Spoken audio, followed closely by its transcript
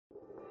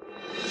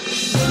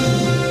မ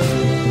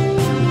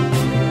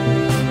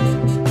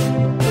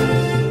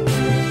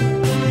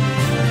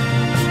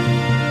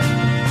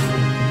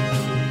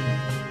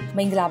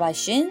င်္ဂလာပါ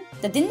ရှင်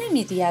။သတင်းနဲ့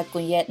မီဒီယာကွ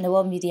န်ရက်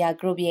Novo Media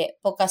Group ရဲ့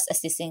podcast အ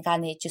စီအစဉ်က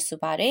နေကြိုဆို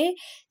ပါရစေ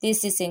။ဒီအ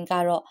စီအစဉ်က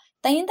တော့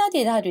တိုင်းရင်းသား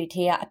ဒေသတွေ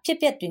ထဲကအဖြစ်အ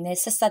ပျက်တွေနဲ့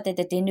ဆက်စပ်တဲ့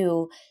သတင်းတွေ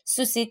ကို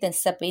စုစည်းတင်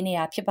ဆက်ပေးနေ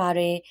တာဖြစ်ပါတ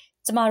ယ်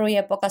။ကျမတို့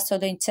ရဲ့ podcast ဆို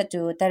တဲ့ချက်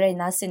တွေကိုတိုက်ရိုက်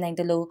နားဆင်နိုင်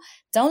တယ်လို့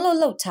download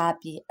လုပ်ထား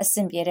ပြီးအဆ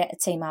င်ပြေတဲ့အ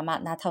ချိန်မှာမှ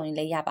နားထောင်ရင်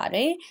လည်းရပါတ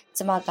ယ်။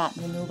ကျမက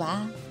နူးနူးပါ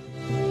။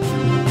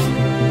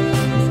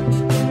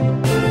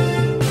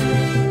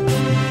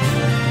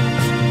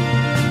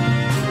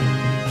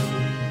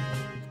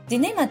ဒီ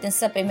နေ့မှတင်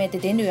ဆက်ပေးမယ့်သ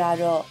တင်းတွေက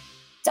တော့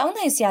ကျောင်း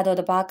ထိုင်ဆရာတော်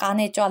တစ်ပါးကား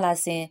နဲ့ကြွလာ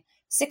စဉ်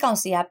စစ်ကောင်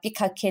စီကပြစ်ခ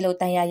တ်ခဲ့လို့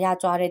တန်ရာရ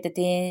ကြွားတဲ့သ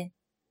တင်း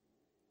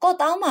ကော့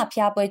တောင်းမှာ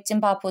ဖျားပွဲကျ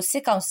င်းပဖို့စ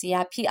စ်ကောင်စီက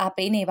ဖိအား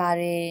ပေးနေပါ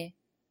တယ်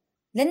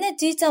လက်နက်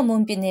ကြီးကြောင့်မွ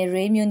န်ပြည်နယ်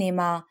ရေးမြို့နယ်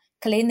မှာ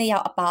ကလေး2ယော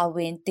က်အပါအဝ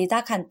င်ဒေသ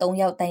ခံ3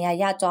ယောက်တန်ရာ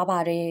ရကြွားပါ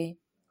တယ်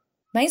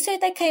မိုင်းဆွဲ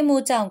တိုက်ခိုက်မှု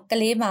ကြောင့်က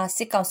လေးမှာစ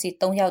စ်ကောင်စီ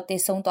3ယောက်တေ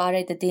ဆုံးသွား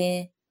တဲ့သတင်း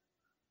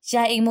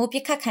ရာအိမ်မိုးပြ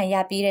စ်ခတ်ခံရ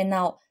ပြီးတဲ့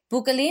နောက်ဘူ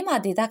ကလေးမှာ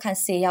ဒေသခံ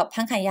10ယောက်ဖ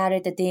မ်းခံရ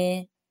တဲ့သတင်း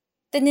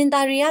တနင်္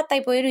သာရီကတို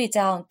က်ပွဲတွေ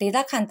ကြောင့်ဒေသ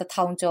ခံ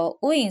1000ကျော်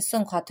ဥယျာဉ်စွ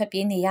န့်ခွာထွက်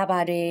ပြေးနေရပါ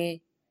တယ်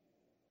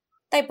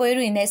။တိုက်ပွဲ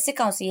တွေနဲ့စစ်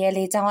ကောင်စီရဲ့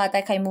လေကြောင်းအ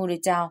တိုက်ခိုက်မှုတွေ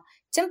ကြောင့်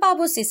ကျင်းပ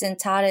ဖို့စီစဉ်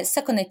ထားတဲ့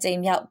18ကြိမ်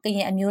မြောက်ကရ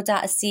င်အမျိုး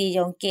သားအစည်းအ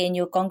ရုံး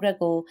KNU ကွန်ဂရက်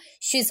ကို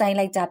ရွှေ့ဆိုင်း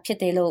လိုက်တာဖြစ်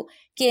တယ်လို့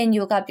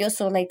KNU ကပြော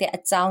ဆိုလိုက်တဲ့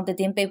အကြောင်းသ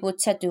တင်းပေးပို့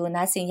ချက်တွေကို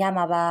နားဆင်ရ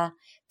မှာပါ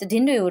။သတ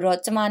င်းတွေကိုတော့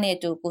ကျမနဲ့အ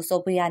တူကို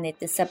စိုးပေးရနဲ့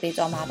တင်ဆက်ပေး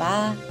သွားမှာပါ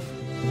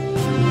။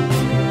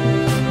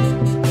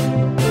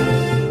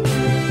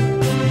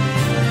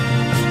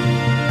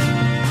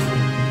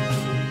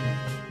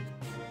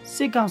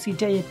စစ်ကောင်စီ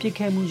တပ်ရဲ့ပစ်ခ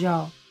တ်မှုကြော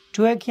င့်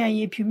ဒွဲခရိုင်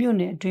ရေဖြူမြို့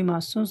နယ်အတွင်းမှာ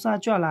ဆွန်းစား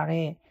ကြွလာ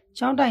တဲ့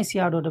ကျောင်းတိုင်ဆ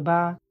ရာတော်တစ်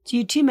ပါး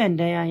ကြီးထိမှန်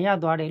တန်ရာရ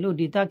သွားတယ်လို့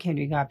ဒေသခံ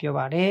တွေကပြော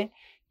ပါတယ်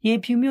။ရေ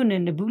ဖြူမြို့န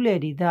ယ်နဘူးလေ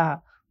ဒေသ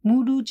မူ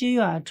ဒူးကျေး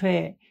ရွာအထ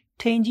က်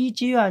ထိန်ကြီး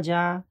ကျေးရွာ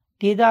ကြား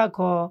ဒေသ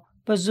ခေါ်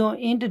ပဇွန်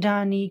အင်းတဒါ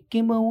နီက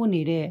င်းမုံဝ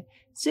နေတဲ့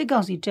စစ်ကော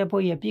င်စီတပ်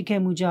ဖွဲ့ရဲ့ပစ်ခ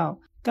တ်မှုကြောင့်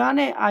ကား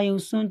နဲ့အာယုံ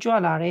ဆွန်းကြွ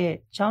လာတဲ့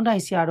ကျောင်းတို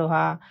င်ဆရာတော်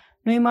ဟာ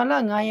နွေမာလ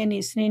9ရက်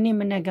နေ့စနေနေ့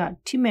မနက်က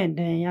ထိမှန်တ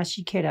န်ရ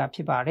ရှိခဲ့တာဖြ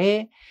စ်ပါတယ်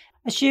။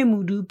အရှိမူ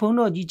ဒူဘုံ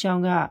တော်ကြီးကျော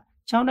င်းက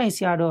ကျောင်းတိုင်ဆ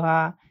ရာတော်ဟာ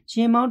ရ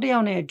င်မောင်းတယော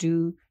က်နဲ့အတူ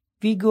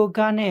ဗီဂို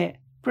ကားနဲ့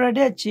ပရဒ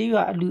က်ကျေး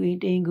ရွာအလူအိမ်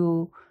တိန်ကို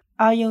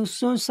အာယုံ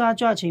စွန်းစား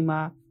ကြွချိန်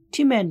မှာ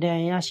ထိမှန်တန်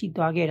ရရှိ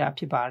သွားခဲ့တာ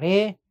ဖြစ်ပါတ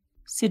ယ်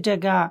။စစ်တ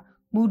ပ်က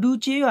မူဒူ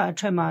ကျေးရွာအ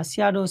ထက်မှာဆ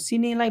ရာတော်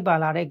စီးနှင်းလိုက်ပါ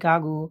လာတဲ့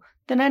ကားကို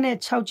တနက်နဲ့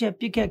6ချက်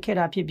ပစ်ခတ်ခဲ့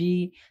တာဖြစ်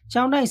ပြီး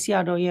ကျောင်းတိုင်ဆရာ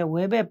တော်ရဲ့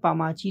ဝဲဘက်ပါ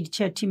မာကြီးတစ်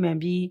ချက်ထိမှန်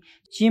ပြီး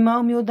ရင်မော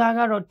င်းမျိုးသားက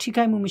တော့ထိ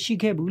ခိုက်မှုမရှိ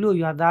ခဲ့ဘူးလို့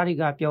ရွာသားတွေ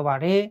ကပြောပါ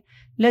တယ်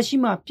။လက်ရှိ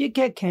မှာပစ်ခ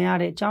တ်ခံရ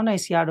တဲ့ကျောင်းတို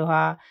င်ဆရာတော်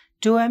ဟာ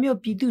ဒိုဟန်မြို့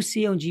ပြည်သူ့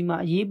ဆေးရုံကြီးမှာ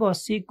အရေးပေါ်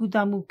ဆေးကုသ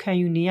မှုခံ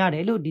ယူနေရတ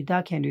ယ်လို့ဒေသ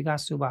ခံတွေက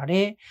ဆိုပါတ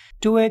ယ်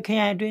။ဒိုဟန်ခ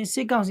ရိုင်အတွင်းစ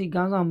စ်ကောင်စီ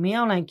ခေါင်းဆောင်မင်း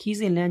အောင်လှိုင်ခီး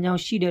စဉ်လမ်းကြော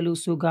င်းရှိတယ်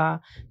လို့ဆိုကာ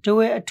ဒိုဟ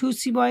န်အထူး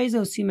စီးပွားရေး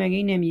ဆောင်စီမံကိ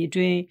န်းနယ်မြေအ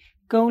တွင်း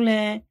ကုန်းလ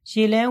န်း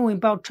ရေလန်းဝင်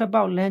ပေါက်ထွက်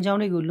ပေါက်လမ်းကြောင်း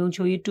တွေကိုလုံ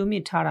ခြုံရေးတိုးမြ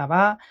င့်ထားတာ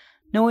ပါ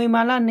။နိုဝင်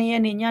ဘာလ2ရ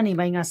က်နေ့ညနေ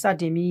ပိုင်းကစ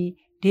တင်ပြီး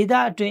ဒေသ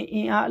အတွင်းအ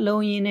င်အားအ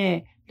လုံးရင်းနဲ့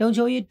လုံ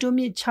ခြုံရေးတိုး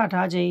မြင့်ချ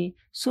ထားခြင်း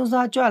စိုး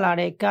စားကြွလာ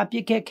တဲ့ကားပ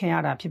စ်ခတ်ခံရ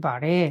တာဖြစ်ပါ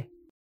တယ်။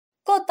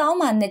ကော့တောင်း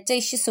မှာနှစ်ကျိ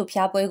တ်ရှိစု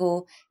ဖျားပွဲကို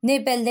နေ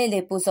ပက်လေလေ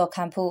ပူဇော်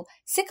ခံဖို့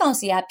စစ်ကောင်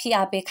စီကဖိ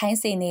အားပေးခိုင်း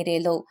စေနေတ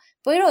ယ်လို့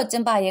ပွဲတော်ကျ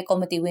င်းပရေး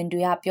ကော်မတီဝင်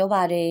တွေကပြော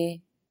ပါတယ်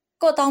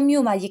။ကော့တောင်း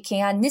မြို့မှာရခ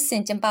င်ကနှစ်စ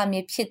ဉ်ကျင်းပမ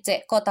ည်ဖြစ်တဲ့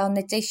ကော့တောင်းနှ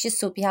စ်ကျိတ်ရှိ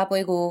စုဖျားပွဲ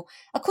ကို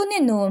အခုနှ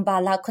စ်နိုဝင်ဘာ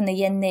လ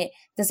9ရက်နေ့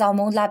တစောင်း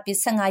မုံလပြည့်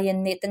15ရက်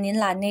နေ့တနင်္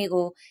လာနေ့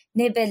ကို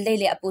နေပက်လေ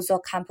လေအပူ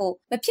ဇော်ခံဖို့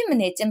မဖြစ်မ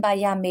နေကျင်းပ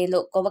ရမယ်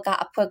လို့ကော်ဘက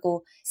အဖွဲ့ကို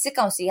စစ်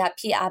ကောင်စီက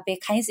ဖိအားပေး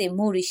ခိုင်းစေ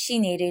မှုတွေရှိ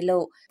နေတယ်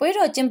လို့ပွဲ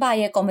တော်ကျင်းပ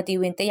ရေးကော်မတီ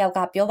ဝင်တယောက်က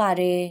ပြောပါ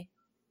တယ်။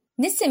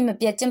နှစ်စဉ်မ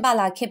ပြတ်ကျင်းပ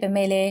လာခဲ့ပေ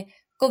မဲ့လည်း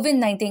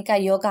COVID-19 က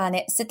ပ်ရောဂါ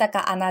နဲ့စစ်တပ်က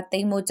အာဏာသိ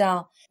မ်းမှုကြော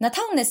င့်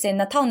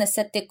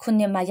2020-2021 ခု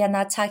နှစ်မှာရ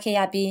နာချခဲ့ရ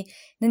ပြီး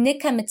နှစ်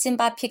ခန့်မကျင်း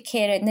ပဖြစ်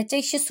ခဲ့တဲ့နှစ်ကျိ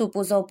တ်ရှိစု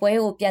ပူဇော်ပွဲ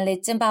ကိုပြန်လည်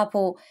ကျင်းပ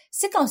ဖို့စ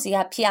စ်ကောင်စီက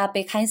ဖိအား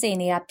ပေးခိုင်းစေ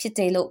နေတာဖြစ်တ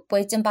ယ်လို့ပွဲ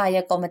ကျင်းပ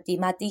ရေးကော်မတီ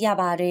မှသိရ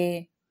ပါတယ်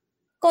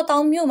။ကော့တော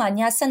င်းမြို့မှာည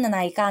7:00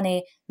နာရီကနေ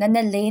နန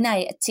က်4:00နာ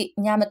ရီအထိ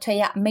ညမထွက်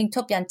ရအမိန့်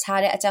ထုတ်ပြန်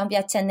ထားတဲ့အကြောင်းပြ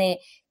ချက်နဲ့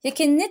ရ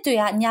ခိုင်နှစ်တွေ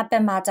ကညဘ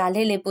က်မှာကြာ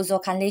လေးလေးပူ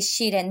ဇော်ခံလေး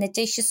ရှိတဲ့နှစ်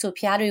ကျိတ်ရှိစု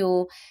ဖျားတွေ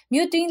ကို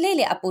မြို့တွင်းလေး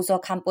လေးအပူ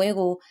ဇော်ခံပွဲ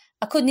ကို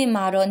အခုနှစ်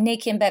မှာတော့နေ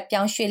ခင်ဘက်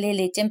ပြောင်းရွှေ့လေး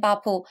လေးကျင်းပ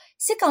ဖို့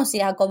စစ်ကောင်စီ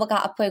ကကောဘက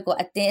အဖွဲ့ကို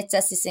အတင်းအကျ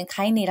ပ်စီစဉ်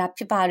ခိုင်းနေတာ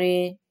ဖြစ်ပါတ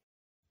ယ်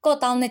။ကော့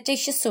တောင်းနှစ်ကျိ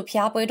တ်ရှိစု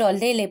ဖျားပွဲတော်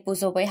လေးလေးပူ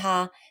ဇော်ပွဲဟာ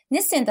နှ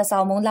စ်စဉ်တစော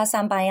င်းမုံလာဆ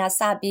န်ပိုင်းရ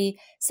စပြီး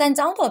စံ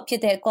ကြောင်းတော်ဖြ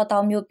စ်တဲ့ကော့တော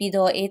င်းမြို့ပြည်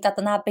တော်အေးတသ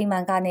နာပိမှ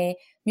န်ကနေ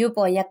မြို့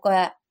ပေါ်ရက်ကွ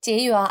က်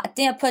ကျေးရွာအတ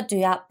င်းအဖွက်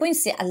တွေကပွင့်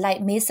စစ်အလိုက်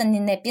မေးစန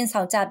စ်နဲ့ပြင်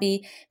ဆောင်ကြပြီး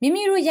မိ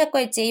မိတို့ရက်ကွ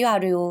က်ကျေးရွာ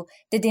တွေ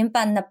ကိုတည်င်းပ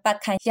တ်နှစ်ပတ်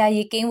ခန့်ယာ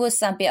ယီကင်းဝတ်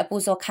စံပေအပူ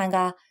ဇော်ခံက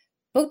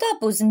ဗုဒ္ဓ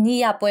ပူဇနီ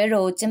ယပွဲ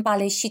တော်ကျင်းပ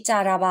လေးရှိကြ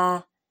တာပါ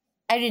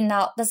အဲ့ဒီ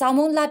နောက်တစောင်း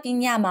မုံလာပြီး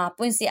ညမှာ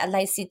ပွင့်စစ်အ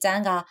လိုက်စီတ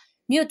န်းက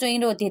မြို့တွင်း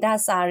တို့ဒေသ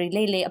စာရီ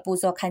လေးလေးအပူ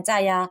ဇော်ခံကြ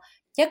ရာ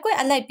ရက်ကွက်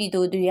အလိုက်ပြည်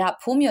သူတွေက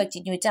ဖိုးမြော်ကြ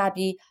ည်ညိုကြ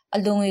ပြီးအ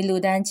လွန်ငွေလူ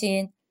ဒန်းချ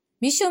င်း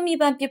မိရှုမိ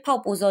ပန်းပြဖော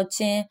က်ပူဇော်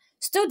ခြင်း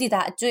စတူဒီ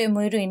တာအကျွေးအ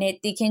မွေးတွေနဲ့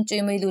တီခင်း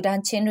ကျွေးမွေးလူဒ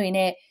န်းချင်းတွေ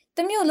နဲ့တ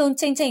မျိုးလုံး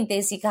ချင်းချင်း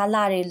သေးစီကား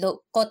လာတယ်လို့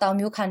ကော့တောင်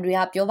မျိုးခံတွေက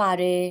ပြောပါ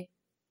တယ်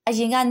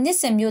အရင်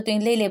ကနှစ်စင်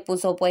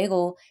မျိုးတွင်လေလေပူဇော်ပွဲ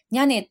ကိုည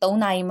နေ3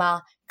 နာရီ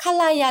မှာခ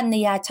လာရ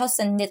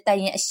162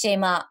တိုင်ရင်အရှိ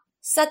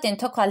မစ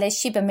တင်ထွက်ခွာ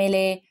လက်ရှိပေ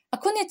မဲ့လေအ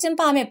ခုနှစ်ကျ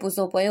င်းပ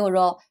မဲ့ပူဇော်ပွဲ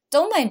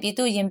ကိုတော့တုံးမိုင်ပြည်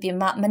သူ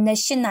ရင်ပြင်မှမနက်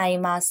8 နာရီ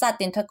မှာစ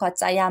တင်ထွက်ခွာ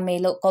ကြရမယ်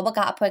လို့ကောဘ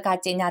ကအဖွဲ့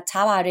ကကြေညာ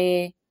ထားပါတ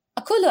ယ်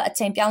အခုလို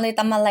အချိန်ပြောင်းလဲသ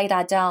တ်မှတ်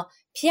လိုက်တာကြောင့်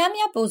ဖျား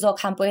မြပူဇော်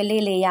ခံ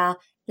ပွဲလေးလေရာ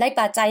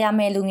လိုက်ပါကြရ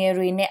မယ့်လူ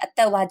ငယ်တွေနဲ့အ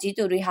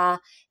သက်ဝါကြီးသူတွေဟာ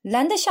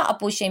လမ်းတစ်လျှောက်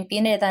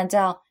အပူရှင်ပြင်းတဲ့တန်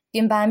ကြော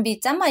င့်ပြင်ပ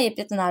န်းပြီးကျန်းမာ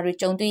ရေးပြဿနာ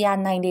တွေကြုံတွေ့ရ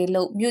နိုင်တယ်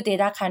လို့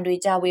မြို့ဒေသခံ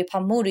တွေကြားဝေဖ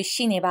န်မှုတွေ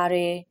ရှိနေပါတ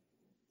ယ်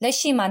။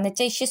လက်ရှိ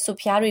မှာနှစ်ကျိတ်ရှစ်စု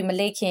ဖျားတွေမ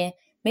လေးခင်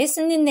မေ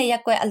စနစ်နဲ့ရ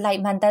က်ွက်အ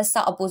လိုက်မန်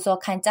တပ်ဆောက်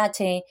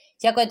အပူဇော်ခံကြခြင်း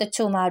ရက်ွက်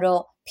တချို့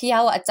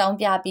မှာတော့ဖျားဝအကြောင်း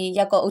ပြပြီး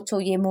ရက်ွက်အုပ်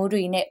ချုပ်ရေးမိုး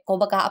တွေနဲ့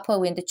ကိုဘကအဖွဲ့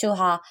ဝင်တ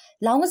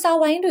ချို့ဟာလောင်းက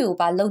စားဝိုင်းတွေ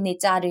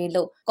ကိုပါလုပ်နေကြတယ်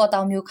လို့ကော်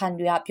တောင်မျိုးခံ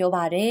တွေကပြောပါ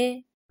တယ်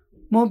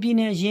။မွန်ပြည်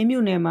နယ်ရေး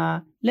မြို့နယ်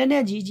မှာလက်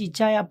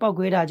နက်ကြီးကြားရ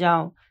ပောက်ကွဲတာကြော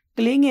င့်က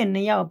လေးငယ်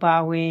2 ယောက်အပါ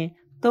အဝင်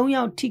3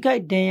 ယောက်ထိခို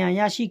က်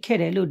ဒဏ်ရာရရှိခဲ့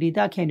တယ်လို့ဒေသ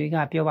ခံတွေက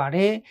ပြောပါ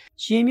တယ်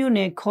။ရင်းမြို့န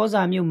ယ်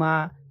ခေါစာမြို့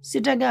မှာစ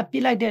စ်တပ်က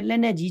ပစ်လိုက်တဲ့လ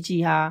က်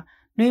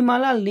နက်ကြီးဟာနွေမာ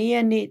လ4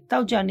 ရက်နေ့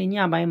တောက်ကြနေည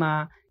ပိုင်း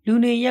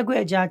မှာလူနေရ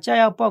က်ွက်အကြားကြား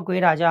ရောက်ပောက်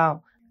ကွဲတာကြောင့်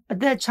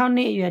အသက်6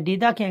 နှစ်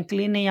အရွယ်ဒေသခံ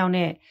ကလေး2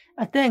 ယောက်နဲ့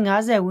အသက်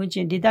50 ဝန်းကျ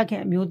င်ဒေ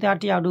သခံအမျိုးသား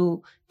1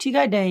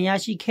 ယောက်တို့ထိခိုက်ဒဏ်ရာရ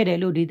ရှိခဲ့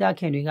တယ်လို့ဒေသ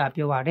ခံတွေက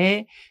ပြောပါတယ်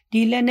။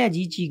ဒီလက်နက်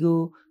ကြီး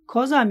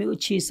ကိုခေါစာမြို့အ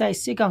ခြေစိုက်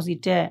စစ်ကောင်စီ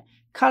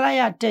တပ်ခလာ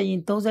ရတပ်ရင်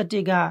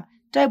31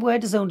ကတိုက်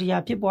ပွဲတစုံတ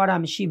ရာဖြစ်ပွားတာ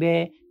မရှိဘဲ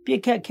ပြ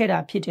စ်ခတ်ခဲ့တာ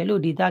ဖြစ်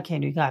တယ်လို့ဒေသခံ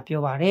တွေက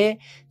ပြောပါတယ်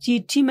။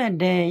ကြီးထိမှန်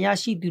ဒဏ်ရ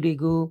ရှိသူတွေ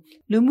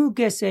ကိုလူမှု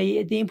ကယ်ဆယ်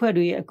ရေးအသင်း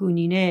အဖွဲ့တွေရဲ့အကူ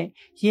အညီနဲ့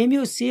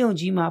ရေးမြို့စေ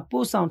ယုံကြီးမှာ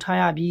ပို့ဆောင်ထား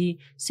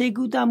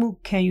ရပြီးစေကူတ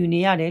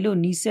မှုခံယူနေရ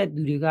တယ်လို့နှီးဆက်သူ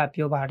တွေက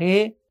ပြောပါတယ်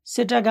။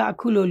စစ်တပ်ကအ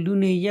ခု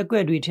လိုလူနေရ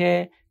က်ွက်တွေ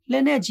ထဲ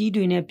လက်နက်ကြီး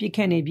တွေနဲ့ပစ်ခ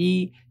တ်နေပြီး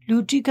လူ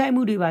ထိ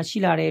ခိုက်မှုတွေပါရှိ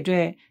လာတဲ့အတွ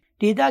က်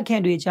ဒေ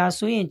သခံတွေကြား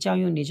စိုးရိမ်ကြောက်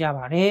ရွံ့နေကြပါ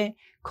တယ်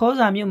။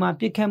ခေါစာမြို့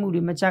မှာပစ်ခတ်မှု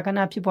တွေမကြာခ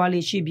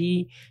ဏဖြစ်ပွားလေရှိပြီး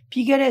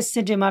ပြီးခဲ့တဲ့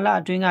စက်တင်ဘာ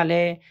လအတွင်းက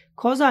လည်း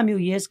ခေါစာမြို့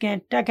ရဲစခ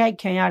န်းတိုက်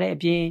ခိုက်ခံရတဲ့အ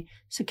ပြင်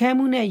စခ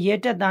န်းမှု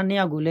နဲ့ရဲတပ်သား2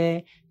 ယောက်ကိုလည်း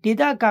ဒေ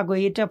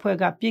သကာကွယ်ရေး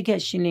တပ်ဖွဲ့ကပစ်ခတ်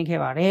ရှင်းလင်းခဲ့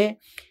ပါတယ်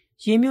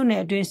။ရေးမြို့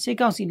နယ်အတွင်းစစ်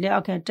ကောင်စီလက်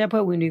အောက်ခံတပ်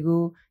ဖွဲ့ဝင်တွေ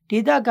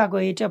ကိုဒေသကာကွ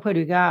ယ်ရေးတပ်ဖွဲ့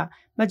တွေက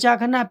မကြာ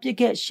ခဏ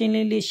ပစ်ခတ်ရှင်းလ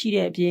င်းလေး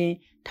ရှိတဲ့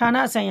အပြင်ဌာန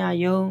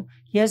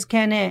ဆိုင်ရာရုံးရဲစ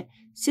ခန်း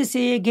နဲ့စစ်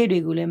စေးရေးဂိတ်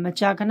တွေကိုလည်း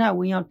မကြာခဏ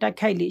ဝင်ရောက်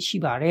တိုက်ခိုက်လေးရှိ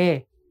ပါတယ်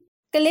။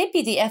ကလေး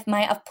PDF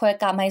မိုင်း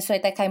အဖွဲ့ကမိုင်း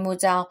ဆွဲတိုက်ခိုက်မှု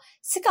ကြော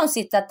င့်စစ်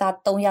ကောင်စီတပ်သား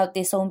3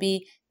 ယောက်သေဆုံးပြီး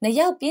2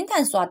 ယောက်ပြင်း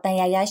ထန်စွာ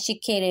ဒဏ်ရာရ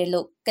ရှိခဲ့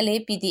တယ်လို့ကလေး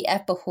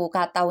PDF ဗဟို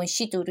ကတာဝန်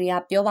ရှိသူတွေ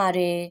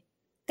ကပြောပါတယ်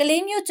။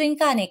ကလေးမြို့ကျွ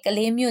င်းကနေ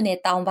ကလေးမြို့နယ်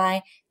တောင်ပို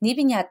င်းနီး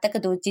ပညာတက္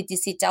ကသိုလ်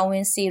GTC ကျောင်းဝ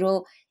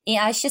င်းစီတို့အင်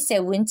အား80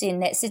 ဝန်းကျင်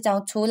နဲ့စစ်ကြော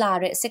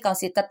င်းထိုးလာတဲ့စစ်ကောင်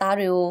စီတပ်သား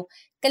တွေကို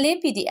ကလေး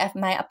PDF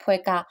မိုင်း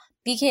အဖွဲ့က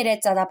ပြီးခဲ့တဲ့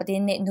ကြာသပတေး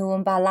နေ့နို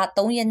ဝင်ဘာလ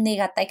3 ရက်နေ့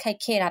ကတိုက်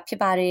ခိုက်ခဲ့တာဖြစ်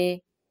ပါတယ်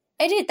။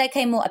အဲ့ဒီတိုက်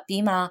ခိုက်မှု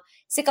အပြီးမှာ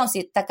စစ်ကောင်စီ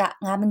တပ်က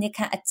9 မိနစ်ခ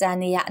န့်အ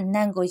ကြာနေရ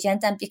အနှံ့ကို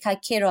ရန်တမ်းပစ်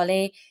ခတ်ခဲ့တော့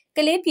လေ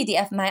ကလေး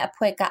PDF မိုင်း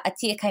အဖွဲ့က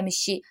အထိအခိုက်မ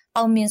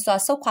ရှိအောင်မြင်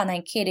စွာဆုတ်ခွာ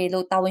နိုင်ခဲ့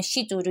တယ်လို့တာဝန်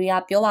ရှိသူတွေ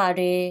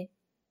ကပြောပါတယ်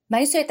။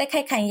မိုင်းဆွဲတိုက်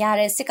ခိုက်ခံရ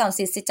တဲ့စစ်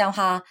ကောင်စီစစ်ကြော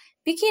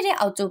င်းဟာပြီးခဲ့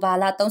တဲ့အောက်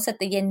တိုဘာလ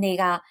31 ရက်နေ့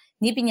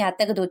ကနီး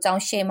ပညာတက္ကသိုလ်ကျော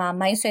င်းရှေ့မှာ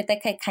မိုင်းဆွဲတို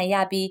က်ခိုက်ခံရ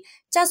ပြီး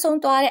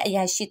ကြာဆုံးသွားတဲ့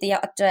အရာရှိတယော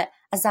က်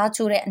အတွက်အ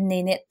စားထိုးတဲ့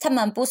အနေနဲ့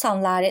ထပ်မံပို့ဆောင်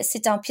လာတဲ့စ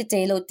စ်ကြောင်းဖြစ်တ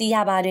ယ်လို့သိ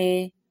ရပါတယ်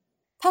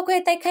။ဖောက်ခွဲ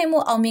တိုက်ခိုက်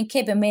မှုအောင်မြင်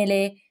ခဲ့ပေမဲ့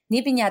လည်း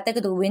နီးပညာတက္က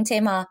သိုလ်ဝ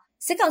င်းထဲမှာ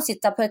စစ်ကောင်စီ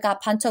တပ်ဖွဲ့က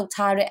ဖမ်းထုတ်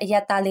ထားတဲ့အရ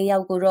တား4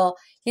 ယောက်ကိုတော့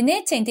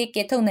ယနေ့ချိန်ထိက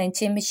ယ်ထုတ်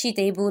နိုင်ခြင်းမရှိ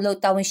သေးဘူးလို့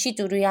တာဝန်ရှိ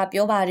သူတွေက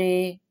ပြောပါ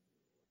တယ်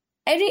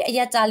။အဲ့ဒီအ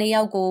ရတား4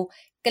 ယောက်ကို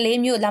ကလေး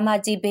မျိုးလမ်းမ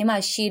ကြီးဘေးမှာ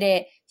ရှိတဲ့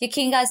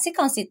ရခိုင်ကစစ်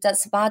ကောင်စီတပ်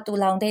စပါးတူ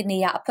လောင်တဲ့နေ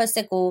ရာအဖွဲ့စ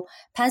စ်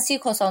ကိုဖမ်းဆီး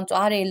ခေါ်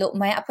ဆောင်သွားတယ်လို့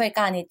မိုင်းအဖွဲ့က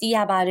နေသိ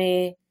ရပါတ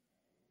ယ်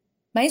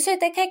။မိုင်း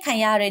ဆွဲတိုက်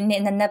ခိုက်ခံရတဲ့နေ့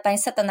နံနက်ပိုင်း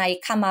7 နာရီ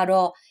ခန့်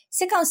မှာတော့စ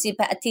စ်ကောင်စီဘ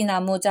က်အထင်သာ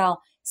မှုကြောင့်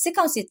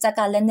စစ်ကောင်စီတပ်က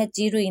လက်နက်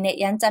ကြီးတွေနဲ့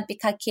ရန်တမ်းပစ်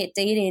ခတ်ခဲ့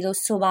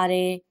တယ်လို့ဆိုပါ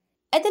တယ်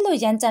။အဲ့ဒီလို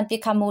ရန်တမ်းပ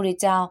စ်ခတ်မှု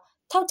တွေကြောင့်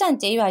ထောက်တ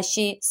န့်ကျေးရွာ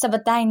ရှိစ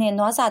ပတိုင်းနဲ့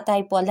နွားစာ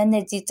တိုက်ပေါ်လက်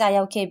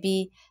နက်ကြီးကြားရောက်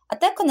ခဲ့ပြီးအ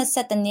သက်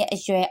82နှစ်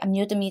အရွယ်အ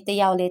မျိုးသမီးတစ်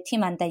ယောက်လ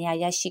ည်းထိမှန်ဒဏ်ရာ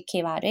ရရှိ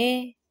ခဲ့ပါတယ်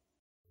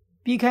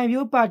။ပြည်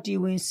ခိုင်ဖြိုးပါတီ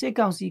ဝင်စစ်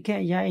ကောင်စီခ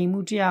န့်ရန်အိမ်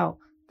မှုတ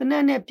ယောက်တ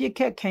နက်နဲ့ပြစ်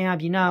ခတ်ခံရ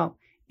ပြီး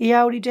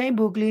နောက်အေယာဝတီတိုင်း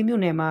ဘိုက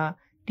လေးမြို့နယ်မှာ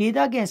ဒေ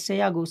သခံ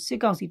10 ယောက်ကို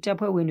စစ်ကောင်စီ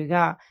တပ်ဖွဲ့ဝင်တွေက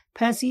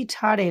ဖမ်း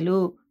ဆီးထား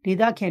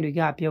တယ်လို့ဒေသခံတွေက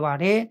ပြောပါ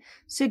တယ်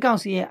။စစ်ကောင်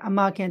စီရဲ့အ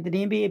မာခံသတ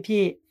င်းပေး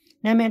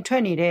အဖြစ်နာမည်ထွ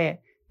က်နေ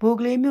တဲ့ဘို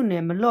ကလေးမြို့န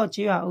ယ်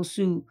မလော့ကျေးရွာအုပ်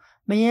စု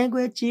မယ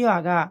န်းခွဲကျေး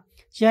ရွာက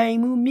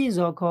ရန်အိမ်မှုမြ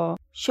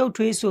င့်စော်ခေါ်ရှုပ်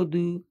ထွေး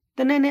ဆိုသူတ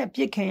နက်နဲ့ပြ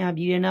စ်ခံ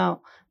ရပြီးတဲ့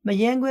နောက်မ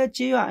ယန်း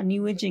ခွဲကျေးရွာ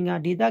အနီးဝန်းကျင်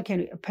ကဒေသခံ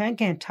တွေအဖမ်း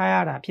ခံထားရ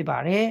တာဖြစ်ပါ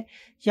တယ်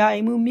။ရာအိ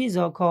မ်မှုမြင့်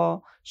စော်ခေါ်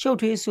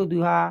ရှုပ်ထွေးဆိုသူ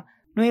ဟာ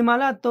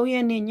နွေမာလ3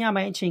 ရက်နေ့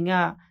ညပိုင်းအချိန်က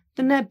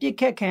တနက်ပြစ်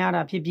ခတ်ခံရ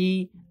တာဖြစ်ပြီး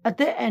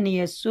အသက်အန္တ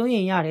ရာယ်စိုးရိ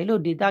မ်ရတယ်လို့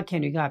ဒေ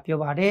သခံတွေ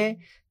ကပြောပါတယ်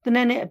။တန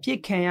က်နဲ့အပြစ်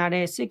ခံ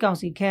ရတဲ့စစ်ကောင်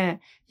စီခန့်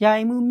ရာ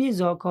အိမ်မှုမြင့်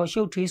စော်ခေါ်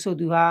ရှုပ်ထွေးဆို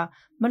သူဟာ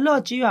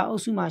မလော့ကျေးရွာအု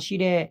ပ်စုမှာရှိ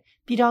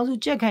တဲ့ပြည်ထောင်စု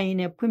ကြက်ခိုင်ရေး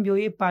နဲ့ဖွံ့ဖြိုး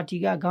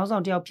ရေးပါတီကခေါင်း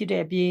ဆောင်တ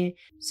ယောက်ဖြစ်တဲ့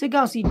အပြင်စစ်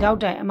ကောင်စီတောက်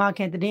တိုင်အမာ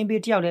ခံသတင်းပေး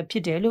တယောက်လည်းဖြ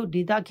စ်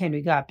တယ်လို့ဒေသခံ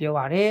တွေကပြောပါ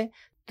တယ်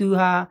။သူ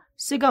ဟာ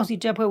စစ်ကောင်စီ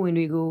တပ်ဖွဲ့ဝင်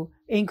တွေကို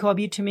အိမ်ခေါ်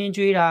ပြီးထမ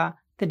င်းကျွေးတာ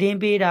သတ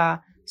င်းပေး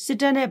တာ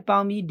စစ်တပ်နဲ့ပေါ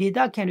င်းပြီးဒေသ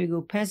ခံ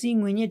တွေကိုဖမ်း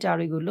ဆီးငွေ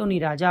ညစ်တာတွေ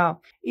ကိုလုပ်နေတာကြောင့်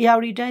အေယာ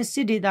ဝတီတိုင်းစ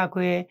စ်ဒေ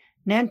သခွဲ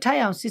နန်း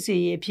ထိုက်အောင်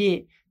စစ်စေးရေးအဖြစ်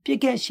ပြစ်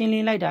ခတ်ရှင်း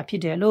လင်း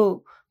လိုက်တာဖြစ်တယ်လို့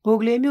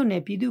ဘိုကလေးမြို့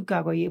နယ်ပြည်သူ့ကာ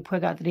ကွယ်ရေးအဖွဲ့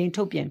ကသတင်းထု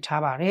တ်ပြန်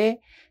ထားပါတယ်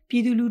။ပြ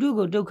ည်သူလူထု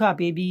ကိုဒုက္ခ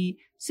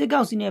ပေးပြီးစစ်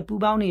ကောင်စီနဲ့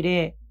ပူးပေါင်းနေတဲ့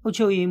အုပ်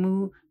ချုပ်ရေး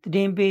မှူးသတ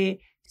င်းပေး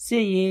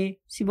စစ်ရေး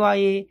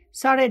စီးပွားရေး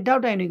စားတဲ့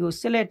တောက်တိုင်တွေကို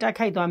ဆက်လက်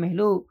တိုက်ခိုက်သွား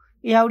မယ်လို့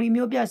ARD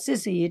မျိုးပြစစ်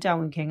စင်ရေးတာ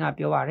ဝန်ခံက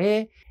ပြောပါတယ်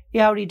။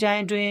 ARD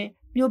တိုင်းအတွင်း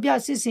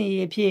မျိုးပြစစ်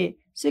စင်ရေး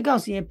အဖြစ်စစ်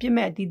ကောင်စီရဲ့ပြစ်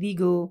မဲ့အသီးသီး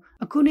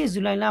ကိုအခုနှစ်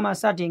ဇူလိုင်လ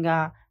မှာစတင်က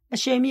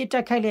အရှိန်မြ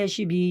င့်တိုက်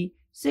ခိုက်လျက်ရှိပြီး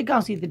စစ်ကော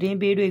င်စီသတ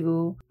င်းပေး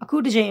တွေကို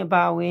အခုတစ်ချိန်အ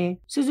ပါအဝင်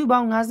စုစု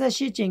ပေါင်း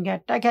58ကြိမ်က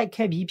တိုက်ခိုက်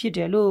ခဲ့ပြီးဖြစ်တ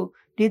ယ်လို့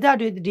ဒေ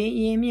သတွေသတ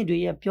င်းအရင်းမြစ်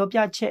တွေရဲ့ပြောပြ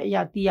ချက်အရ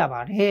သိ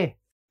ရပါတယ်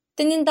။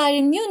တင်းရင်သား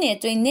မြို့နယ်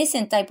တွင်နေ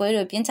စဉ်တိုက်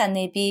ပွဲတွေပြင်းထန်နေ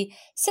ပြီး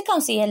စစ်ကော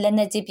င်စီရဲ့လက်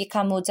နက်ကြီးပစ်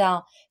ခတ်မှုကြော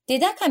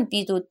င့်ဒေသခံပြ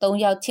ည်သူ3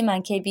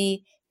ယောက်ထိမှန်ခဲ့ပြီး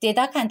ဒေ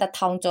သခံ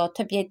1000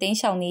ကျော်ထွက်ပြေးတိမ်း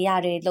ရှောင်နေရတ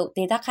ယ်လို့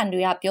ဒေသခံတွေ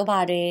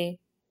ကပြောပါတယ်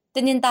။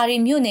တင်းရင်သား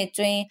မြို့နယ်တွ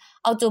င်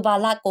အောက်တိုဘာ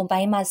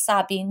လကုန်ပိုင်းမှစ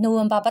ပြီးနိုဝ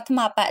င်ဘာပထ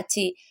မပတ်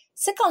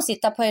အထိစစ်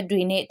ကောင်စီတပ်ဖွဲ့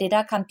တွေနဲ့ဒေ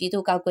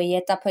သခံပြည်သူ့ကာကွယ်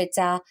ရေးတပ်ဖွဲ့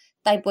ကြား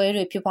တိုက်ပွဲ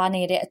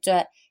တွေဖြစ်ပွားနေတဲ့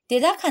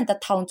အတွက်ဒေသခံ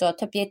1000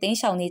ကျော်ထွက်ပြေးတိမ်း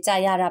ရှောင်နေကြ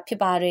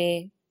ရတာဖြစ်ပါတယ်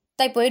။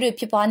တိုက်ပွဲ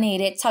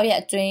တွေဖြစ်ပွားနေတဲ့6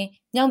ရက်အတွ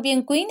င်းညောင်ပြင်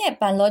ကွင်းနဲ့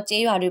ပန်လော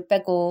ကျေးရွာတွေ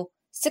ဘက်ကို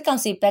စစ်ကောင်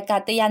စီဘက်က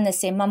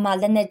120မမ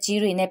လက်နက်ကြီး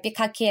တွေနဲ့ပစ်ခ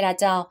တ်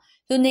ခဲ့တာကြောင့်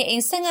လူနေအိ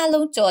မ်15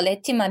လုံး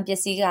ကျော်လဲထိမှန်ပစ္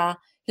စည်း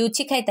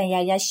ကလူချိခိုက်တန်ရာ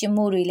ရရှိ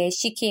မှုတွေလည်း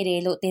ရှိခဲ့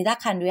တယ်လို့ဒေသ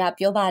ခံတွေက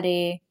ပြောပါ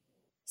တယ်။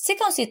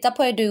စစ်ကောင်စီ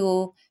တပ်ဖွဲ့တွေ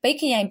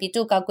ကိုဗိတ်ခ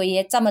ရိုင်ပြည်သူ့ကာကွယ်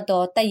ရေးတပ်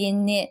မတော်တပ်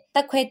ရင်းနဲ့တ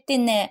ပ်ခွဲ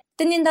1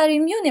နဲ့တင်းရင်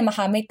သားမြို့နယ်မ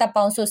ဟာမိတ်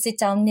တပ်ပေါင်းစုစစ်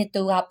ကြော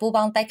င်းနှစ်တို့က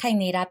ပူးပေါင်းတိုက်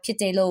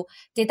ခိုက်နေတာဖြစ်တယ်လို့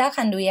ဒေ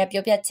သခံတွေ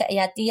ရဲ့ပြောပြချက်အ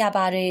ရသိရပါ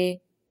တယ်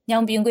။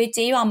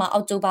ညောင်ပြင်ကွေးကျေးရွာမှာအော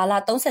က်တိုဘာလ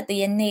31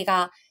ရက်နေ့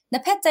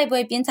ကနှစ်ဖက်တိုက်ပွဲ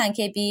ပြင်းထန်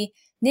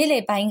ခဲ့ပြီးနေ့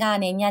လယ်ပိုင်းက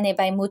နေ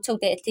ညနေပိုင်းမိုးချုပ်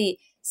တဲ့အထိ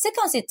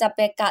စစ်ကောင်စီတပ်ဘ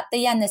က်က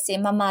120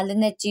မမ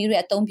လက်နက်ကြီး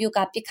တွေအုံပြုက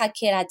ပစ်ခတ်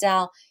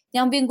ခဲ့တာကြောင့်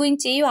ညောင်ပင်ကွ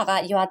င်းကျေးရွာ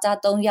ကရွာသား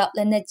3ယောက်လ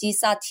က်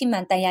နက်ကြီးစထိမှ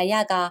န်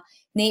တန်ရာရ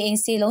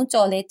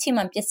ကနေအိမ်စီလုံးကျော်လဲထိ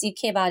မှန်ပျက်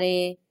စီးခဲ့ပါ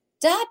တယ်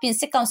။ဒါ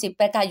အပြင်စစ်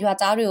ကောင်စီဘက်ကရွာ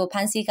သားတွေကိုဖ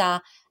မ်းဆီး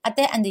ကအ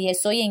သက်အန္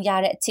တရာယ်စိုးရိမ်ရ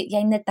တဲ့အထိ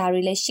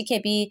ရိုက်နှက်တာတွေလည်း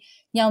ရှိခဲ့ပြီး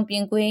ညောင်ပ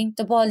င်ကွ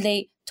င်းတဘော့လိ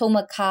တ်ထုံမ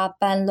ခါ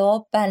ပန်လော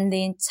ပန်လ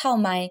င်း6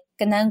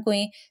မိုင်ကနန်းကွ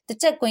င်းတ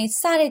ကြက်ကွ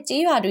င်းစ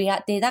တဲ့ကျေးရွာတွေက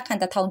ဒေသခံ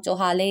1000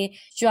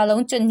ကျော်ဟာလေရွာ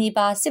လုံးကျွန်း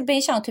နီးပါစစ်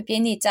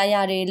ပေးရှောင်ထွက်ပြေးနေကြရ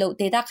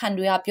တယ်လို့ဒေသခံ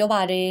တွေကပြောပါ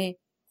တယ်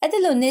။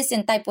အဲ့ဒီလိုနေ့စ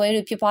ဉ်တိုက်ပွဲ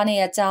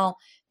တွေဖြစ်ပွားနေတဲ့အကြောင်း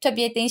ထွက်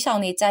ပြေးတင်းရှော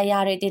င်နေကြ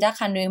ရတဲ့ဒေ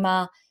သခံတွေ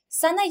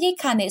မှာစား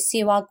နပ်ရိက္ခာနဲ့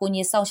ဆေးဝါးကူ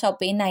ညီ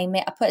ဆောင်ရှောက်ပေး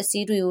နိုင်မဲ့အဖွဲ့အ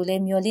စည်းတွေကိုလည်း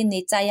မျှော်လင့်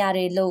နေကြရတ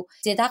ယ်လို့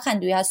ဒေ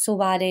သခံတွေကဆို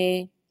ပါတယ်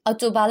။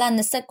အောက်တိုဘာလ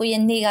29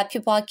ရက်နေ့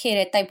ကဖြစ်ပွားခဲ့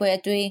တဲ့တိုက်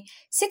ပွဲအတွ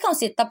င်းစစ်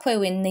ကောင်စီတပ်ဖွဲ့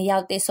ဝင်2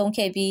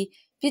ယောက်တေဆုံးခဲ့ပြီး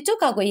ပြည်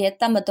သူ့ကာကွယ်ရေး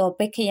တပ်မတော်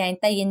ဗိတ်ခရိုင်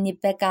တပ်ရ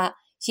င်းနှစ်ဘက်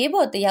ကရေး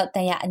ပေါ်တယောက်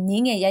တန်ရအင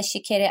င်းငယ်ရရှိ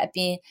ခဲ့တဲ့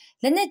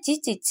အပြင်လက်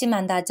နက်ကြီးကြီးချိမှ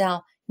န်တာကြော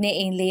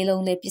င့်နေအိမ်၄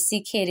လုံးလည်းပျက်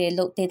စီးခဲ့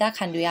တယ်လို့ဒေသ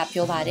ခံတွေက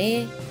ပြောပါတယ်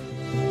။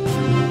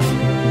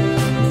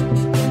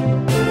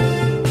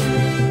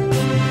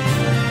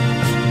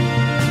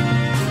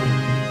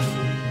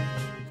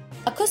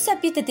အခုဆက်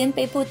ပြီး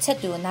တင်ပေးဖို့ချက်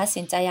တူနားဆ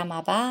င်ကြ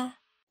ရမှာပါ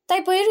။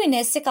တိုက်ပွဲ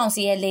တွေနဲ့စစ်ကောင်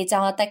စီ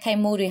ရဲ့လေကြောင်းတိုက်ခိုက်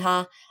မှုတွေ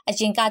ဟာ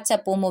အရင်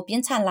ကချက်ပိုးမှုပြ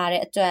င်းထန်လာ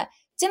တဲ့အတွက်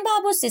ကျင်းပ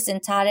ဖို့စီ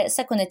စဉ်ထားတဲ့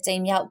18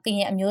ကြိမ်မြောက်က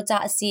ရင်အ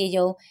မျိုးသားအစည်းအ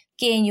ရုံး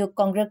KNU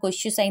ကွန်ဂရက်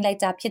ကိုရှုဆိုင်လိုက်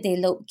တာဖြစ်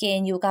တယ်လို့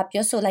KNU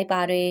ကပြောဆို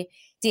လိုက်ပါတယ်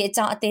။ဒီ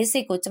အကြောင်းအသေးစိ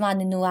တ်ကိုကျွန်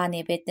မနူနူက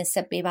နေပဲတင်ဆ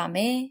က်ပေးပါမ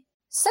ယ်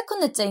။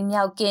18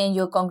ကြိမ်မြောက်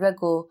KNU ကွန်ဂရက်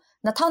ကို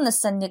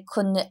2022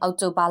ခုနှစ်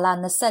အောက်တိုဘာလ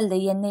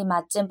24ရက်နေ့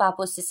မှာကျင်း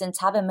ပဖို့စီစဉ်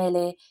ထားပေမဲ့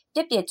လည်းပြ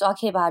ည့်ပြည့်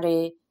ကြွားခဲ့ပါ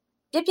တယ်။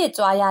ပြည့်ပြည့်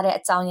ကြွားရတဲ့အ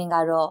ကြောင်းရင်းက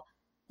တော့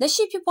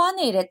လက်ရှိဖြစ်ပွား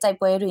နေတဲ့တိုက်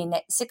ပွဲတွေ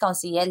နဲ့စစ်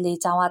ကောင်စီရဲ့လေ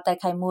ကြောင်းတိုက်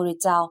ခိုက်မှု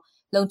တွေကြောင့်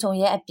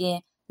လုံခြုံရေး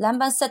အပြင်လ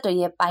မ်းပန်းဆက်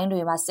တွေရဲ့ပိုင်း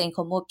တွေမှာစိန်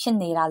ခေါ်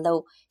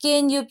မှုဖြစ်နေတာလို့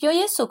KNU ပြော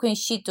ရေးဆိုခွ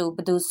င့်ရှိသူ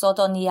ဘဒူစော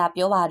တော်နီယာ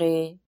ပြောပါ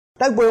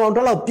တယ်တိုက်ပွဲအောင်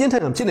တော့လောက်ပြင်း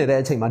ထန်ဖြစ်နေတဲ့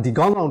အချိန်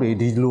မှာဒီခေါင်းဆောင်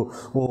တွေဒီလို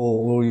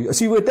အစ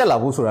ည်းအဝေးတက်လာ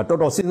ဖို့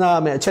ဆိုတာတော်တော်စဉ်းစား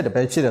ရမယ့်အချက်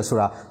တစ်ပဲဖြစ်တယ်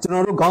ဆိုတာကျွန်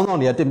တော်တို့ခေါင်း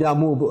ဆောင်တွေကတင်ပြ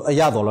မှုအ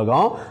ရတော်၎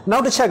င်းနော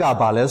က်တစ်ချက်က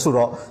ပါလဲ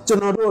ဆိုတော့ကျွန်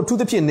တော်တို့အထူး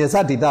သဖြင့်နေ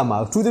ဆက်ဒေတာမှာ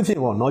အထူးသဖြင့်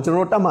ပေါ့နော်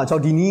ကျွန်တော်တို့တပ်မ6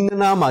ဒီ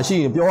နီးနားမှာရှိ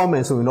ရင်ပြောရ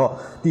မယ်ဆို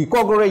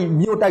ရင်တော့ဒီကော့ဂရိတ်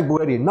မြို့တိုက်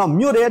ပွဲတွေ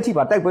နောက်မြို့တဲ့အထိ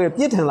ပါတိုက်ပွဲ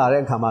ပြင်းထန်လာ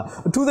တဲ့အခါ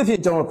မှာအထူးသဖြ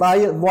င့်ကျွန်တော်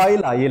သားရေးပွား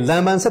ရေးလာရေး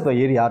လမ်းပန်း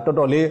ဆက်သွယ်ရေးတွေကတော်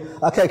တော်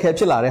လေးအခက်အခဲ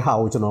ဖြစ်လာ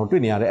တဲ့ဟာကို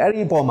ကျွန်တော်တို့တွေ့နေရတယ်အဲ့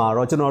ဒီအပေါ်မှာ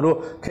တော့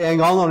ကျွန်တော်တို့ခ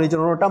ရိုင်ခေါင်းဆောင်တွေကျွန်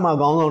တော်တို့တပ်မ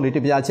ခေါင်းဆောင်တွေ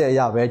တင်ပြချက်အ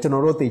ရပဲကျွန်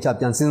တော်တို့တေ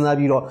ချာပြန်စဉ်းစား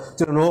ပြီးတော့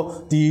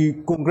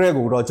ကျွန်တော်တို့ဒီကွန်ဂ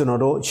ရက်ကိုတော့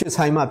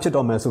ကျွန်တော်တို့ရှေ့ဆိုင်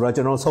မှာဖြစ်တော့မယ်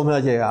ဆိုတော့ကျွန်တော်ဆုံးဖြ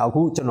တ်ချက်ကအ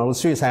ခု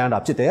ကျွန်တော်တို့ရှေ့ဆိုင်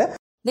ရတာဖြစ်တယ်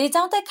။လေ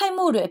ကြောင်းတိုက်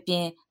ခိုက်မှုတွေအပြ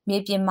င်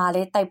မြေပြင်မှာ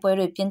လည်းတိုက်ပွဲ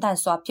တွေပြင်း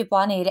ထန်စွာဖြစ်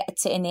ပွားနေတဲ့အ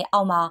ခြေအနေ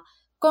အောက်မှာ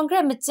ကွန်ဂရ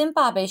က်မကျင်း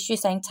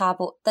ပပဲရှေ့ဆိုင်ချ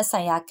ဖို့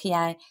သက်ဆိုင်ရာ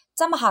ခရိုင်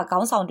တပ်မဟာ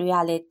ခေါင်းဆောင်တွေ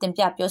ကလည်းတင်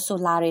ပြပြော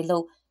ဆိုလာတယ်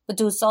လို့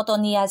ဘဒူစော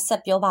တော်နီယာ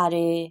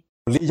ဆက်ပြောပါတယ်။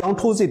လေကြော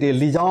င်းထိုးစစ်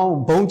တွေလေကြောင်း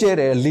ဘုံကျဲ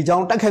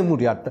တယ်လေကြောင်းတိုက်ခိုက်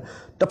မှုတွေ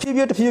ကတဖြ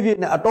ည်းဖြည်း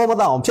နဲ့အတော်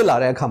မတ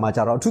အောင်ဖြစ်လာတဲ့အခါမှာကျ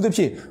တော့အထူး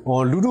သဖြင့်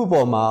လူထု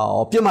ပေါ်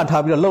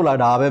မှာပြစ်မှတ်ထားပြီးတော့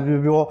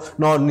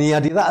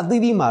လှုပ်လာတာပဲပြောတော့နေရာဒေသ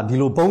အသီးသီးမှာဒီ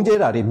လိုဘုံ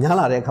ကျဲတာတွေများ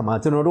လာတဲ့အခါ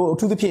မှာကျွန်တော်တို့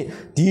အထူးသဖြင့်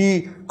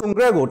ဒီကွန်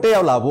ဂရက်ကိုတက်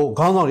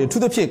ရောက်လာဖို့ခေါင်းဆောင်တွေအ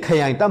ထူးသဖြင့်ခ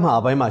ရိုင်တပ်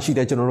မဟာအပိုင်းမှာရှိ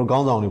တဲ့ကျွန်တော်တို့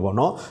ခေါင်းဆောင်တွေပေါ့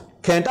နော်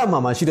ခရိုင်တပ်မဟာ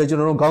မှာရှိတဲ့ကျွန်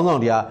တော်တို့ခေါင်း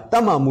ဆောင်တွေကတ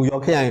ပ်မဟာမူရော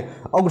ခရိုင်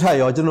ဥက္ကဋ္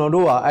ဌရော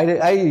ကျွန်တော်တို့က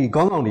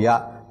အဲ့ဒီခေါင်းဆောင်တွေက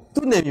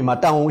သူ့နေပြည်မှာ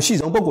တာဝန်ရှိ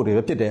ဆုံးပုံကိုယ်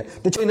တွေပဲဖြစ်တယ်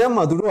။တစ်ချိန်တည်း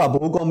မှာသူတို့က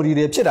ဘိုးကော်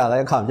မတီတွေဖြစ်တာ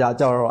လည်း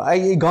အခါကြတော့အဲ့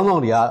ဒီခေါင်း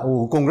ဆောင်တွေ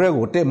ကကွန်ဂ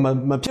ရက်ကို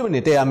မဖြစ်မ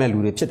နေတက်ရမယ့်လူ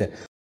တွေဖြစ်တယ်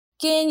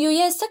။ KNU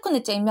ရဲ့18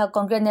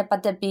ကြိမ်မြောက်ကွန်ဂရက်နဲ့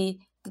ပတ်သက်ပြီး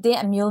တဲ့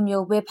အမျိုး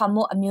မျိုးဝေဖန်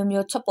မှုအမျိုး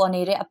မျိုးထွက်ပေါ်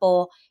နေတဲ့အ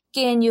ပေါ်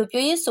KNU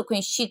ပြောရေးဆိုခွ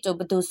င့်ရှိသူ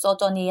ဘသူစော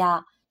တော်နေရ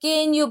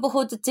KNU ဗ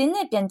ဟိုသတင်း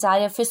နဲ့ပြန်ကြား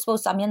ရဲ့ Facebook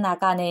စာမျက်နှာ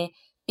ကနေ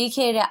ပြီး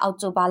ခဲ့တဲ့အောက်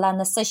တိုဘာလ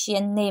28ရ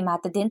က်နေ့မှာ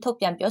သတင်းထုတ်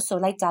ပြန်ပြောဆို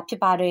လိုက်တာဖြ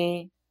စ်ပါတယ်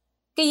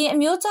။ကရင်အ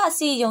မျိုးသားအစ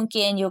ည်းအရုံး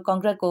KNU ကွန်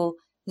ဂရက်ကို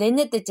၄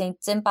နှစ်တကြိမ်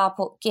ကျင်းပ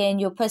ဖို့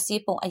KNU ဖွဲ့စ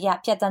ည်းပုံအရ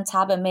ဖြတ်သန်း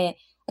ထားပေမဲ့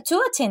အ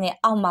ထူးအခြေအနေ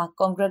အောက်မှာ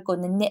ကွန်ဂရက်ကို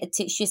2နှစ်အ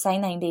ထိရွှေ့ဆို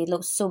င်းနိုင်တယ်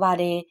လို့ဆိုပါ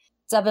တယ်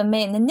။ဒါပေ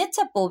မဲ့2နှစ်ချ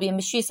က်ပိုပြီးမ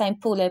ရွှေ့ဆိုင်း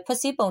ဖို့လည်းဖွဲ့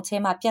စည်းပုံထဲ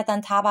မှာဖြတ်သ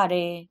န်းထားပါတ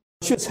ယ်။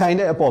ရွှေ့ဆိုင်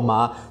တဲ့အပေါ်မှာ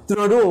ကျွန်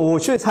တော်တို့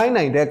ရွှေ့ဆိုင်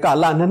နိုင်တဲ့ကာ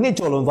လ2နှစ်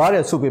ကျော်လွန်သွားတ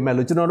ယ်ဆိုပေမဲ့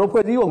လို့ကျွန်တော်တို့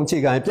ဖွဲ့စည်းပုံအခြေ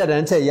ခံပြဋ္ဌာ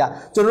န်းချက်အရ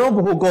ကျွန်တော်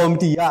တို့ဗဟိုကော်မ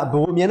တီကဗ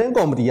ဟိုအမြဲတမ်း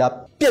ကော်မတီက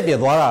ပြက်ပြက်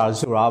သွားတာ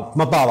ဆိုတာ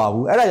မပါပါ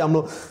ဘူးအဲ့ဒါကြောင့်မ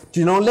လို့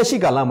ကျွန်တော်လက်ရှိ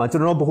ကာလမှာကျွ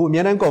န်တော်တို့ဗဟိုအ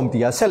မြဲတမ်းကော်မတီ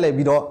ကဆက်လက်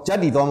ပြီးတော့ရပ်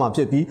တည်သွားမှာဖြ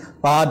စ်ပြီး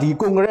ဘာဒီ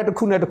ကွန်ဂရက်တစ်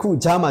ခုနဲ့တစ်ခု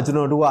ကြားမှာကျွန်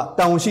တော်တို့က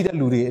တာဝန်ရှိတဲ့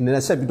လူတွေအနေ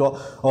နဲ့ဆက်ပြီးတော့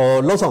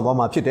လှုပ်ဆောင်သွား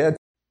မှာဖြစ်တယ်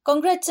ကွန်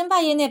ဂရက်ကျင်းပ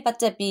ရေးနဲ့ပတ်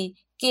သက်ပြီး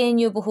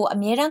KNU ဗဟိုအ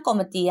မြဲတမ်းကော်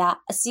မတီက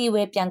အစည်းအ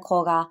ဝေးပြန်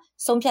ခေါ်က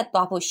ဆုံးဖြတ်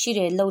သွားဖို့ရှိတ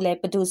ယ်လို့လည်း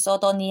ဘသူစော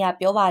တော်နေရ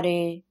ပြောပါတ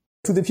ယ်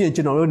သူတို့ဖြစ်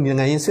ကျွန်တော်တို့နိုင်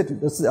ငံရေး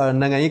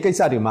ကိစ္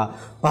စတွေမှာ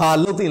ဘာ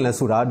လုပ်တင်လဲ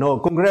ဆိုတာတော့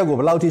ကွန်ဂရက်ကို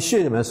ဘယ်လောက်ထိ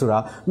ရှေ့နေမလဲဆိုတာ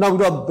နောက်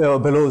ပြီးတော့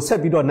ဘယ်လိုဆက်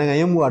ပြီးတော့နိုင်ငံ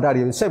ရေးမူဝါဒ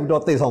တွေဆက်ပြီး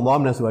တော့တည်ဆောင်သွား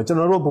မလဲဆိုတာကျွန်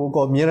တော်တို့ဘိုးက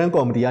အမြဲတမ်း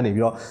ကော်မတီကနေ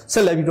ပြီးတော့ဆ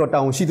က်လက်ပြီးတော့တာ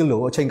ဝန်ရှိသလို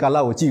အချိန်ကာလ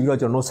ကိုကြည့်ပြီးတော့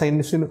ကျွန်တော်တို့ဆိုင်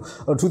သူ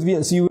တို့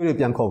အစည်းအဝေးတွေ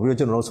ပြန်ခေါ်ပြီးတော့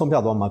ကျွန်တော်တို့ဆုံးဖြ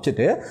တ်သွားမှာဖြစ်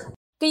တယ်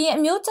ကရင်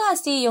အမျိုးသားအ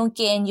စည်းအရုံး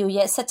KNU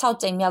ရဲ့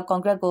16ကြိမ်မြောက်ကွ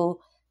န်ဂရက်ကို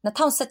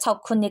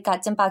2016ခုနှစ်က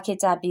ကျင်းပခဲ့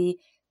ကြပြီး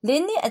၄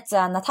နှစ်အ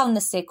ကြာ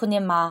2020ခုနှ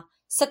စ်မှာ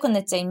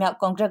19ကြိမ်မြောက်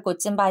ကွန်ဂရက်ကို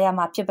ကျင်းပရ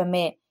မှာဖြစ်ပေ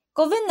မဲ့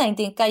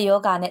COVID-19 ကပ်ရော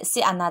ဂါနဲ့စ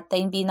စ်အာဏာသိ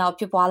မ်းပြီးနောက်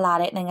ဖြစ်ပွားလာ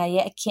တဲ့နိုင်ငံ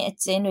ရဲ့အခင်းအ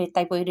ကျင်းတွေ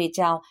တိုက်ပွဲတွေ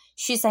ကြောင့်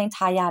ရွှေ့ဆိုင်း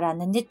ထားရတာ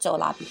2နှစ်ကျော်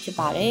လာပြီဖြစ်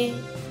ပါတယ်။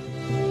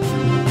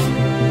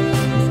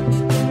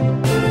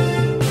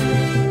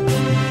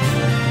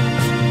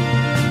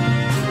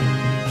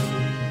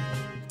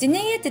ဒီ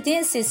နေ့ရဲ့သတ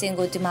င်းအစီအစဉ်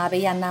ကိုဒီမှာပဲ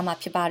ရနာမှာ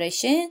ဖြစ်ပါတယ်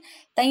ရှင်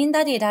။တိုင်းရင်း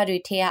သားဒေသတွေ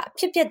ထဲကအ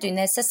ဖြစ်အပျက်တွေ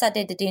နဲ့ဆက်စပ်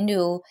တဲ့သတင်းတွေ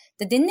ကို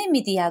သတင်းနဲ့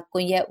မီဒီယာကွ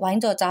န်ရက်ဝို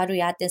င်းတော်သားတွေ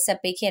ကတင်ဆက်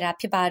ပေးခဲ့တာ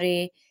ဖြစ်ပါတ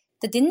ယ်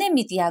။သတင်းနဲ့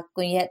မီဒီယာ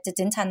ကွန်ရက်သတ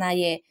င်းဌာန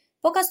ရဲ့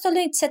podcast ထုတ်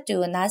လွှင့်ချက်တွေ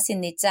ကိုနားဆင်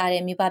နေကြ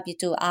တဲ့မိဘပြည်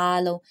သူ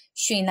အားလုံး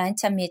ရွှင်လန်း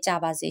ချမ်းမြေ့ကြ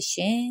ပါစေရှ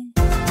င်။